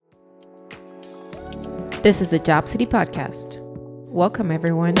This is the Job City Podcast. Welcome,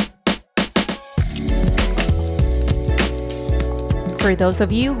 everyone. For those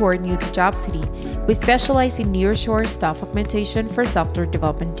of you who are new to Job City, we specialize in nearshore staff augmentation for software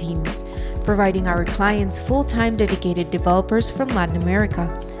development teams, providing our clients full-time dedicated developers from Latin America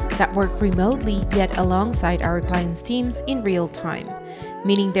that work remotely yet alongside our clients' teams in real time,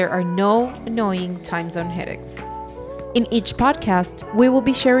 meaning there are no annoying time zone headaches. In each podcast, we will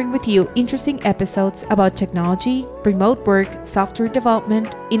be sharing with you interesting episodes about technology, remote work, software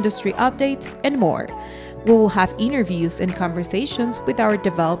development, industry updates, and more. We will have interviews and conversations with our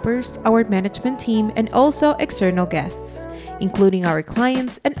developers, our management team, and also external guests, including our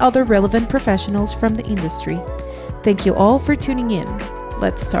clients and other relevant professionals from the industry. Thank you all for tuning in.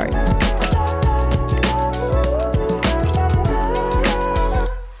 Let's start.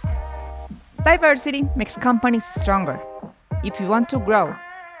 Diversity makes companies stronger. If you want to grow,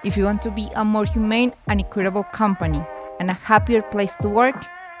 if you want to be a more humane and equitable company and a happier place to work,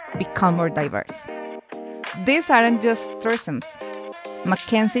 become more diverse. These aren't just truisms.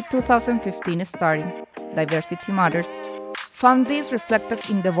 McKinsey 2015 study, Diversity Matters, found this reflected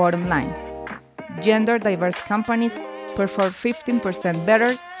in the bottom line. Gender diverse companies perform 15%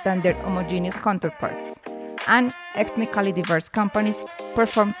 better than their homogeneous counterparts, and ethnically diverse companies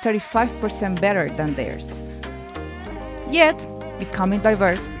perform 35% better than theirs. Yet, becoming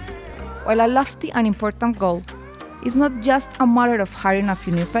diverse, while a lofty and important goal, is not just a matter of hiring a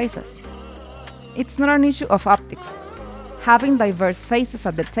few new faces. It's not an issue of optics. Having diverse faces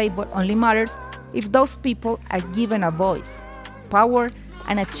at the table only matters if those people are given a voice, power,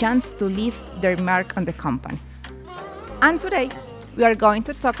 and a chance to leave their mark on the company. And today, we are going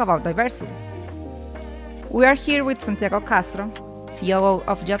to talk about diversity. We are here with Santiago Castro, COO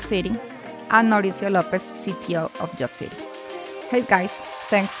of Job City, and Mauricio Lopez, CTO of Job City. Hey guys,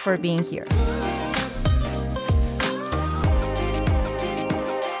 thanks for being here.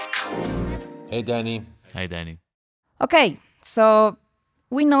 Hey, Danny. Hi, Danny. Okay, so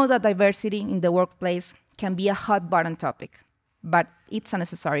we know that diversity in the workplace can be a hot button topic, but it's a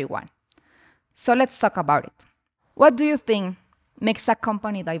necessary one. So let's talk about it. What do you think makes a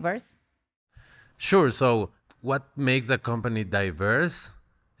company diverse? Sure. So what makes a company diverse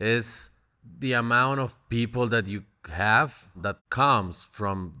is the amount of people that you have that comes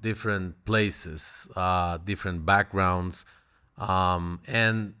from different places, different backgrounds,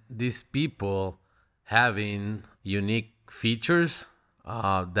 and these people having unique features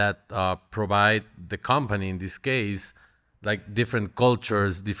that provide the company, in this case, like different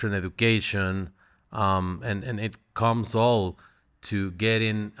cultures, different education, and it comes all to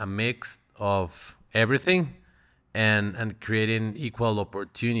getting a mix of everything and creating equal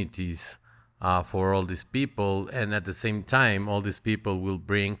opportunities for all these people. And at the same time, all these people will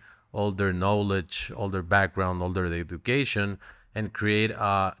bring all their knowledge, all their background, all their education, and create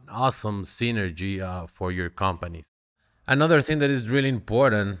an awesome synergy for your company. Another thing that is really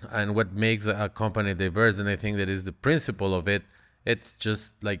important and what makes a company diverse, and I think that is the principle of it, it's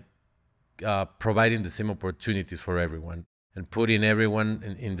just like providing the same opportunities for everyone and putting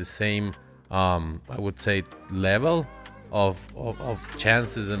everyone in the same, I would say, level of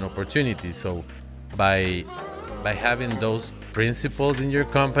chances and opportunities. So by having those principles in your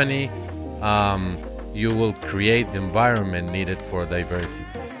company, you will create the environment needed for diversity.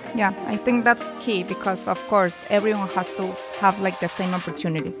 Yeah, I think that's key because, of course, everyone has to have like the same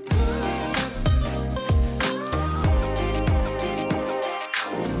opportunities.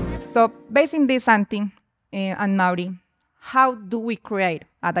 So, based on this, Santi and Mauri, how do we create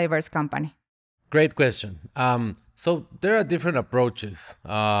a diverse company? Great question. So there are different approaches.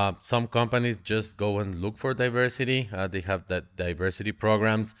 Some companies just go and look for diversity. They have that diversity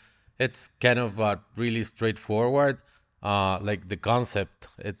programs. It's kind of really straightforward. Like the concept,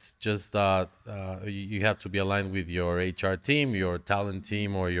 it's just you have to be aligned with your HR team, your talent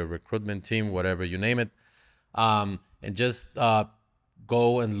team, or your recruitment team, whatever you name it, and just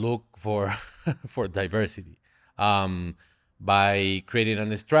go and look for for diversity by creating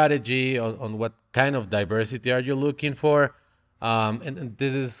a strategy on what kind of diversity are you looking for, and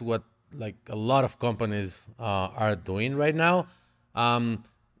this is what like a lot of companies are doing right now.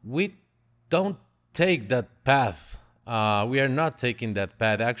 We don't take that path. We are not taking that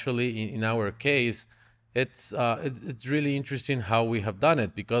path. Actually, in our case, it's really interesting how we have done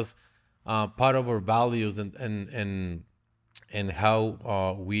it, because part of our values and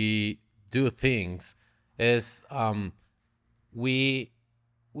how we do things is we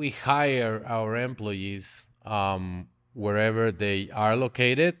hire our employees wherever they are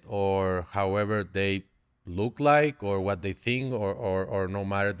located or however they look like or what they think or no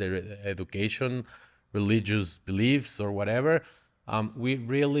matter their education religious beliefs or whatever. We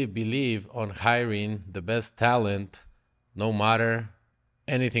really believe on hiring the best talent, no matter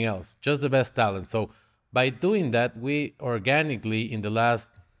anything else, just the best talent. So by doing that, we organically in the last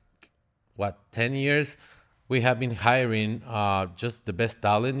 10 years we have been hiring just the best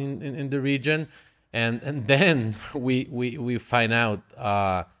talent in the region, and then we find out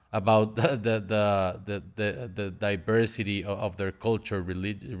about the diversity of their culture,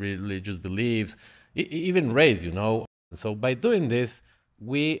 religious beliefs, even race, so by doing this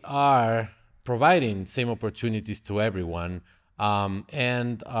we are providing same opportunities to everyone,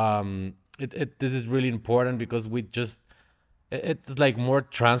 and this is really important because it's like more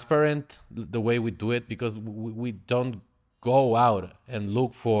transparent the way we do it, because we don't go out and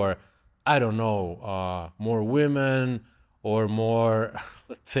look for, I don't know, more women or more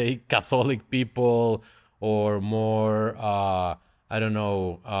let's say Catholic people, or more I don't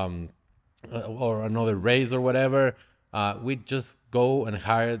know, or another race or whatever. We just go and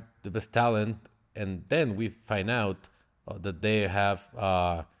hire the best talent, and then we find out that they have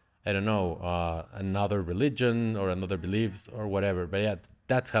I don't know, another religion or another beliefs or whatever. But yeah,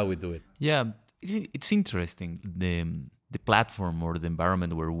 that's how we do it. Yeah, it's interesting. The platform or the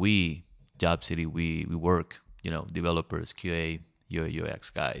environment where we, Job City, we work, developers, QA, UI, UX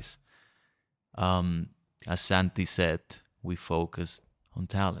guys. As Santi said, we focus on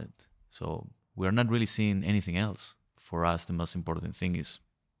talent. So we're not really seeing anything else. For us, the most important thing is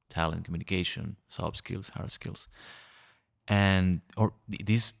talent, communication, soft skills, hard skills. And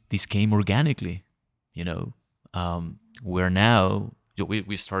this came organically, we're now,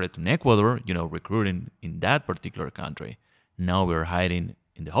 we started in Ecuador, recruiting in that particular country. Now we're hiring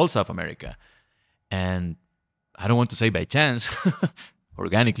in the whole South America. And I don't want to say by chance,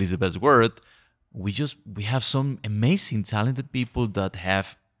 organically is the best word. We have some amazing, talented people that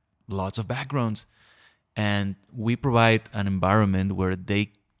have lots of backgrounds. And we provide an environment where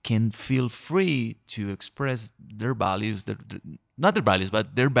they can feel free to express their values, not their values,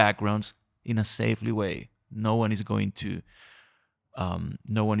 but their backgrounds in a safely way. No one is going to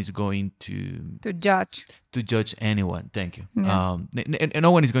judge anyone. Thank you. Yeah. And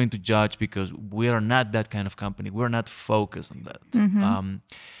no one is going to judge, because we are not that kind of company. We're not focused on that. Mm-hmm.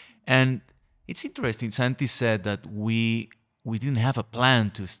 And it's interesting. Santi said that we didn't have a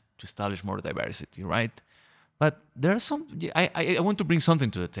plan to establish more diversity, right? But there are some, I want to bring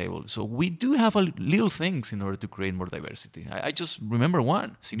something to the table. So we do have little things in order to create more diversity. I just remember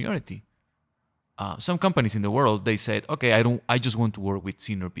one: seniority. Some companies in the world, they said, okay, I just want to work with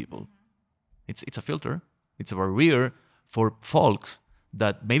senior people. It's a filter. It's a barrier for folks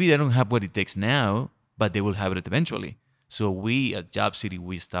that maybe they don't have what it takes now, but they will have it eventually. So we at Job City,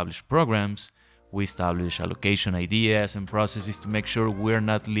 we establish programs. We establish allocation ideas and processes to make sure we're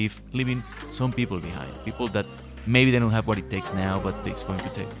not leaving some people behind. People that maybe they don't have what it takes now, but it's going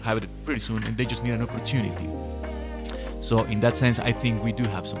to have it pretty soon, and they just need an opportunity. So in that sense, I think we do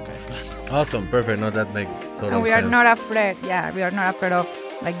have some kind of plan. Awesome, perfect. No, that makes total sense. And we are not afraid. Yeah, we are not afraid of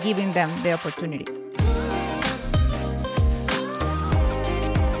giving them the opportunity.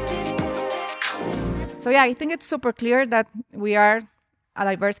 So yeah, I think it's super clear that we are a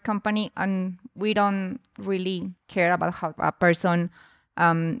diverse company, and we don't really care about how a person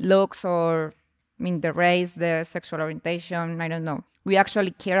looks, or the race, the sexual orientation, I don't know. We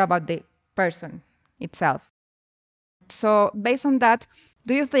actually care about the person itself. So based on that,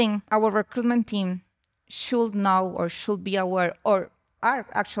 do you think our recruitment team should know, or should be aware, or are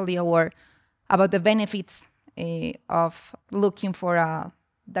actually aware about the benefits of looking for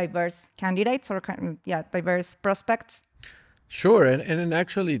diverse candidates, or diverse prospects? Sure, and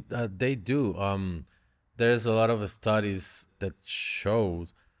actually they do. There's a lot of studies that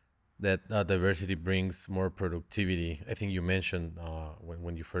shows that diversity brings more productivity. I think you mentioned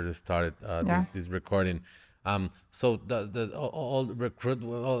when you first started this recording. So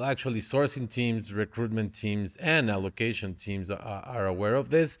actually sourcing teams, recruitment teams, and allocation teams are aware of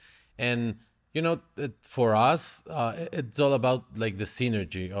this. And for us, it's all about the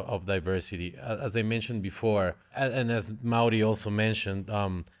synergy of diversity. As I mentioned before, and as Mauri also mentioned,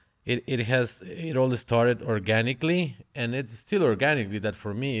 it all started organically, and it's still organically. That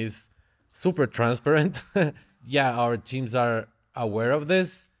for me is super transparent. Yeah, our teams are aware of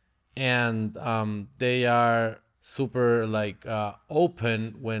this, and they are super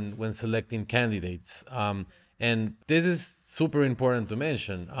open when selecting candidates. And this is super important to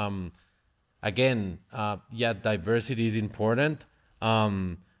mention. Again, diversity is important,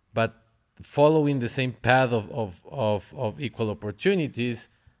 but following the same path of equal opportunities.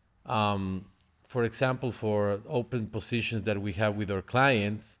 For example, for open positions that we have with our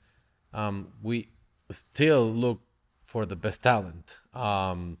clients, we still look for the best talent,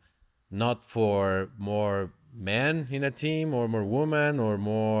 not for more men in a team or more women or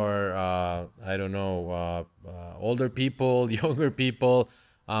more I don't know, older people, younger people.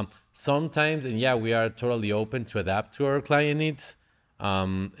 Sometimes, and yeah, we are totally open to adapt to our client needs,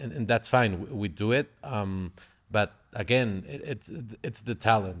 and that's fine. We do it, but again, it's the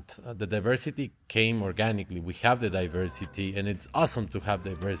talent. The diversity came organically. We have the diversity, and it's awesome to have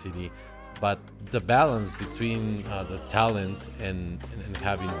diversity. But the balance between the talent and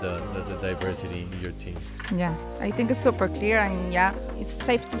having the diversity in your team. Yeah, I think it's super clear, and yeah, it's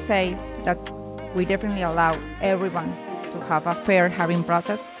safe to say that we definitely allow everyone to have a fair hiring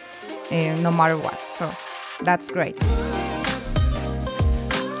process, no matter what. So that's great.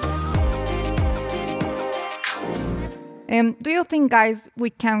 Do you think, guys,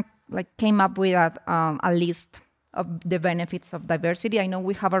 we can came up with a list of the benefits of diversity? I know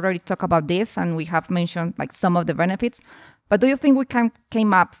we have already talked about this and we have mentioned some of the benefits, but do you think we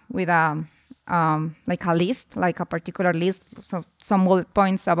came up with a list, like a particular list, so some bullet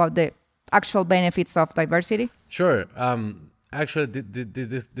points about the actual benefits of diversity? Sure. Actually,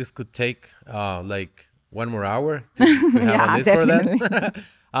 this could take one more hour to have Yeah, a list definitely. for that.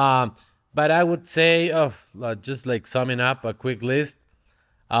 But I would say, just summing up a quick list.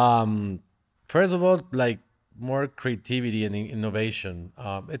 First of all, more creativity and innovation.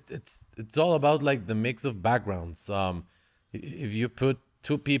 It's all about the mix of backgrounds. If you put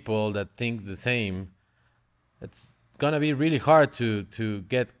two people that think the same, it's gonna be really hard to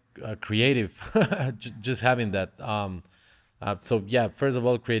get creative. Just having that. So yeah, first of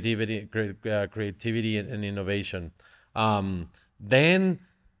all, creativity and innovation. Then,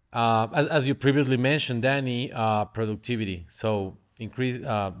 as you previously mentioned, Danny, productivity. So increase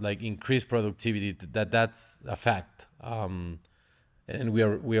productivity. That's a fact. And we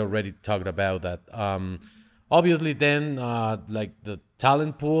already talked about that. Obviously, then the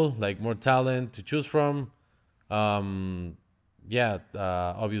talent pool, more talent to choose from. Obviously,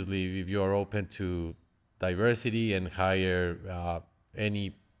 if you are open to diversity and hire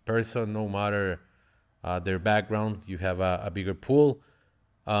any person, no matter their background, you have a bigger pool.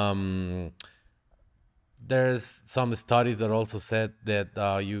 There's some studies that also said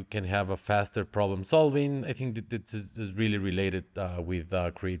that you can have a faster problem solving. I think that this is really related with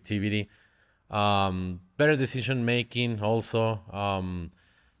creativity. Better decision making also.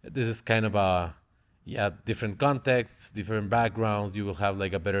 This is kind of different contexts, different backgrounds. You will have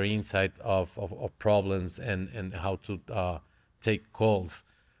a better insight of problems and how to take calls.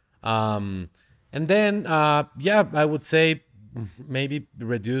 And then, I would say maybe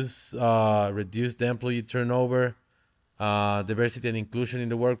reduce the employee turnover, diversity and inclusion in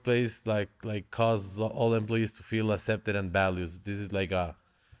the workplace, cause all employees to feel accepted and valued. This is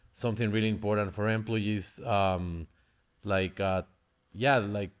something really important for employees.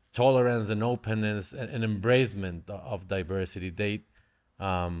 Tolerance and openness and embracement of diversity. They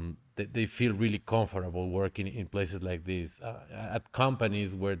feel really comfortable working in places like this. At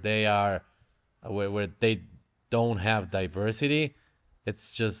companies where they are where they don't have diversity,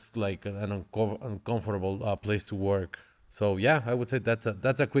 it's just an uncomfortable place to work. So yeah, I would say that's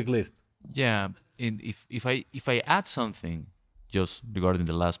a quick list. Yeah, and if I add something just regarding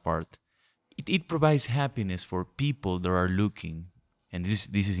the last part, it provides happiness for people that are looking, and this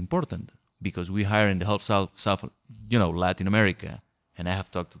is important because we hire in the whole South Latin America, and I have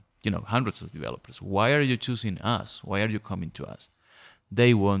talked to hundreds of developers. Why are you choosing us? Why are you coming to us?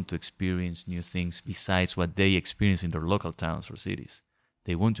 They want to experience new things besides what they experience in their local towns or cities.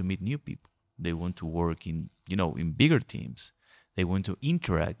 They want to meet new people. They want to work in bigger teams. They want to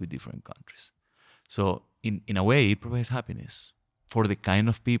interact with different countries. So in a way, it provides happiness for the kind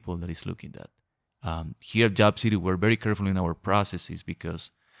of people that is looking at. Here at Job City, we're very careful in our processes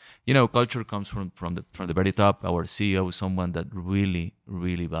because, culture comes from the very top. Our CEO is someone that really,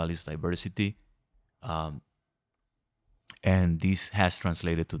 really values diversity. And this has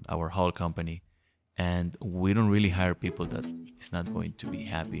translated to our whole company. And we don't really hire people that is not going to be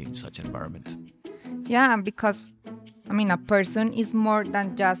happy in such an environment. Yeah, because a person is more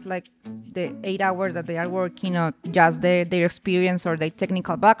than just the 8 hours that they are working, or just their experience or their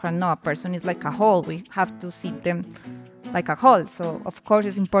technical background. No, a person is like a whole. We have to see them like a whole. So of course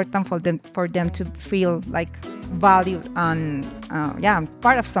it's important for them to feel valued and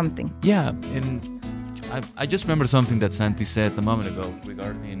part of something. Yeah, and I just remember something that Santi said a moment ago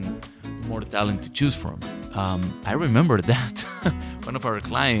regarding more talent to choose from. I remember that one of our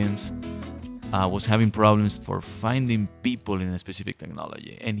clients was having problems for finding people in a specific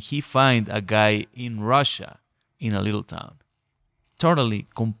technology, and he find a guy in Russia in a little town, totally,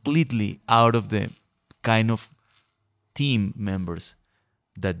 completely out of the kind of team members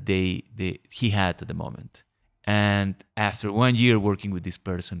that he had at the moment. And after 1 year working with this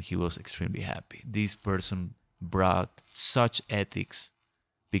person, he was extremely happy. This person brought such ethics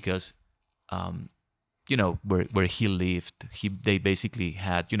because, where he lived, they basically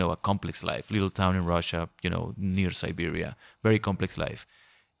had, a complex life, little town in Russia, near Siberia, very complex life.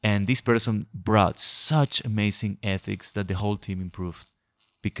 And this person brought such amazing ethics that the whole team improved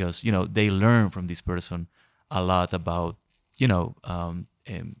because, they learned from this person a lot about,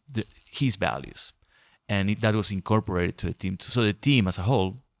 his values. And that was incorporated to the team. So the team as a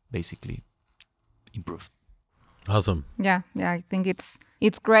whole basically improved. Awesome. Yeah, I think it's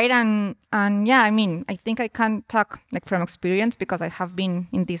great, and yeah, I think I can talk like from experience because I have been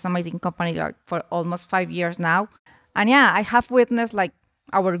in this amazing company like for almost 5 years now, and yeah, I have witnessed like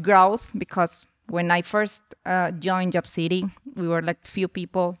our growth because when I first joined Job City, we were like few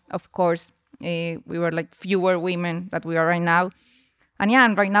people, of course, we were like fewer women that we are right now, and yeah,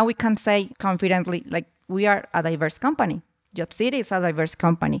 and right now we can say confidently like we are a diverse company. Job City is a diverse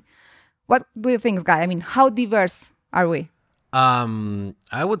company. What do you think, Guy? How diverse are we?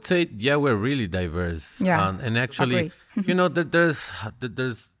 I would say, yeah, we're really diverse. Yeah, and actually, there's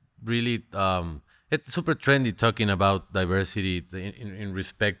really, it's super trendy talking about diversity in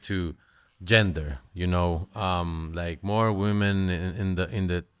respect to gender. Like more women in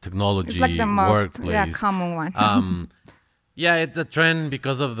the technology it's like the most, workplace. Common one. Yeah, it's a trend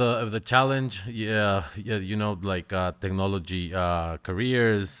because of the challenge. Yeah, like technology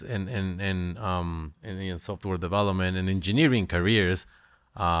careers and software development and engineering careers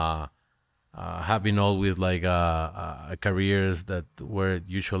have been always like careers that were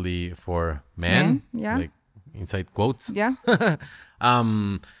usually for men. Yeah. Like inside quotes. Yeah.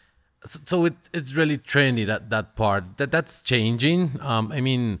 So it's really trendy that part that's changing.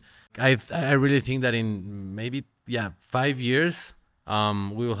 I really think that in maybe 5 years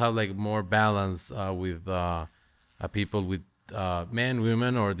we will have like more balance with people with men,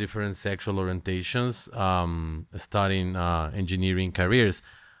 women, or different sexual orientations studying engineering careers.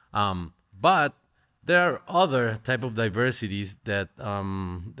 But there are other type of diversities that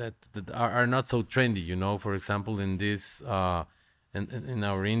are not so trendy. For example, in this in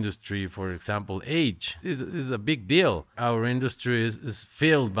our industry, for example, age is a big deal. Our industry is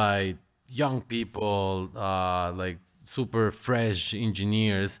filled by young people, like super fresh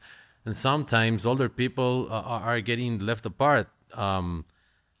engineers, and sometimes older people are getting left apart.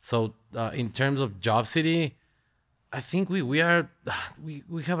 So in terms of Job City, I think we have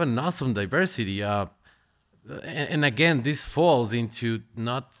an awesome diversity. And again, this falls into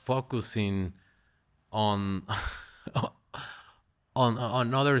not focusing on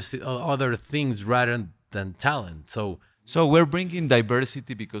on other things rather than talent. So we're bringing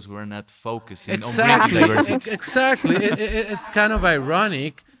diversity because we're not focusing on Exactly. bringing diversity. Exactly. It's kind of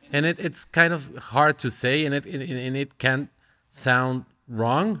ironic, and it's kind of hard to say, and it can sound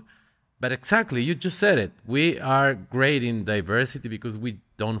wrong, but exactly, you just said it. We are great in diversity because we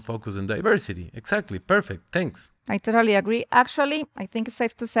don't focus on diversity. Exactly. Perfect. Thanks. I totally agree. Actually, I think it's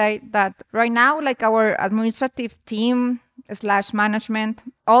safe to say that right now, like our administrative team / management,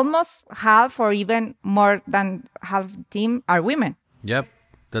 almost half or even more than half the team are women. Yep.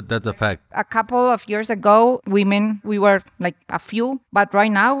 That's a fact. A couple of years ago, women, we were like a few, but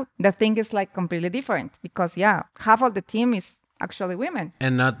right now the thing is like completely different because half of the team is actually women.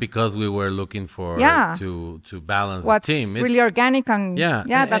 And not because we were looking for to balance what's the team. It's really organic and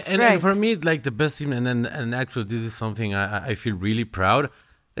that's great. And for me, like the best thing, and actually this is something I feel really proud.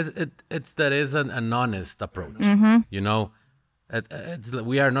 It's that is an honest approach. Mm-hmm. It's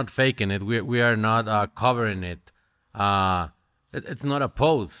we are not faking it. We are not covering it. It's not a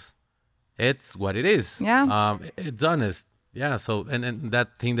pose. It's what it is. Yeah. It's honest. Yeah. So and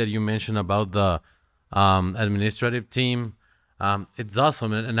that thing that you mentioned about the administrative team. It's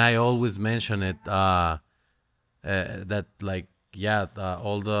awesome, and I always mention it that like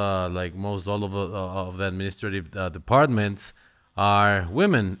all of the administrative departments are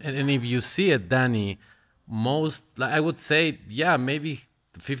women, and if you see it, Danny, I would say maybe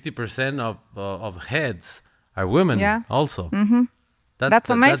 50% of heads are women. Yeah. Also. Mm-hmm. That's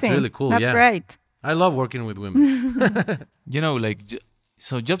amazing. That's really cool. That's great. I love working with women.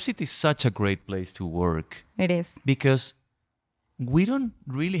 So Job City is such a great place to work. It is. Because we don't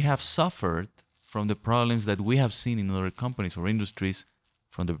really have suffered from the problems that we have seen in other companies or industries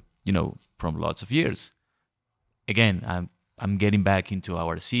from lots of years. Again, I'm getting back into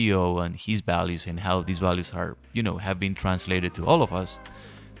our CEO and his values and how these values are, have been translated to all of us.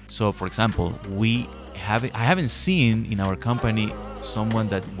 So, for example, I haven't seen in our company someone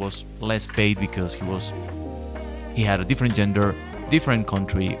that was less paid because he had a different gender, different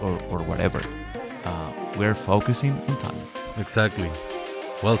country, or whatever. We're focusing on talent. Exactly.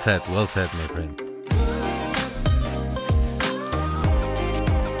 Well said, my friend.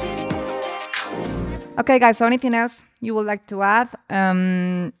 Okay, guys, so anything else you would like to add?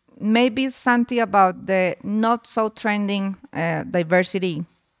 Maybe Santi, about the not so trending diversity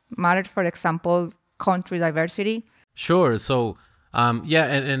matter, for example, country diversity. Sure. So,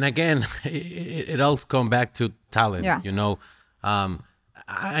 and again, it all comes back to talent. Yeah.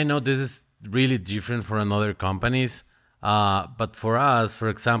 I know this is really different for other companies, but for us, for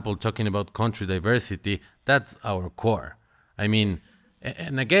example, talking about country diversity, that's our core. I mean,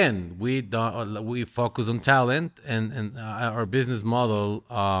 and again, we focus on talent, and our business model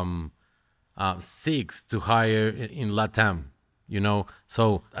seeks to hire in LATAM.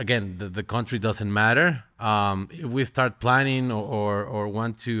 So again, the country doesn't matter. If we start planning or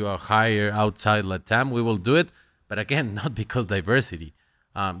want to hire outside LATAM, we will do it. But again, not because diversity,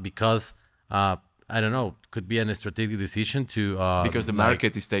 because I don't know, could be a strategic decision to because the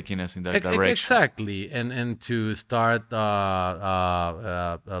market is taking us in that direction. Exactly, and to start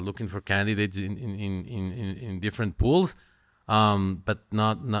looking for candidates in different pools, but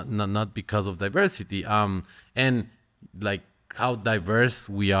not because of diversity. And like how diverse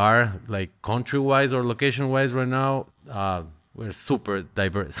we are, like country-wise or location-wise right now, we're super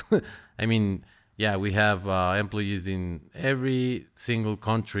diverse. I mean, yeah, we have employees in every single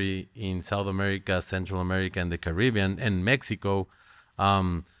country in South America, Central America, and the Caribbean, and Mexico.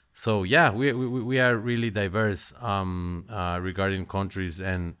 So yeah, we are really diverse regarding countries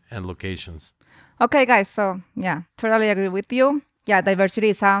and locations. Okay, guys, so yeah, totally agree with you. Yeah, diversity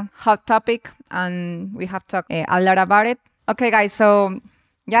is a hot topic, and we have talked a lot about it. Okay, guys, so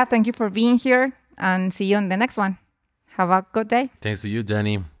yeah, thank you for being here, and see you on the next one. Have a good day. Thanks to you,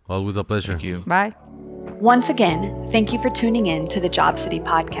 Danny. Always a pleasure. Thank you. Bye. Once again, thank you for tuning in to the Job City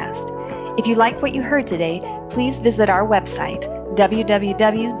podcast. If you liked what you heard today, please visit our website,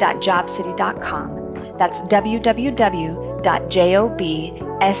 www.jobcity.com. That's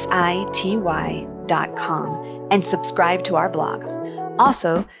www.jobcity.com, and subscribe to our blog.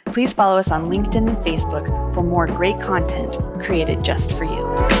 Also, please follow us on LinkedIn and Facebook for more great content created just for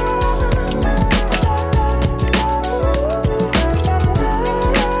you.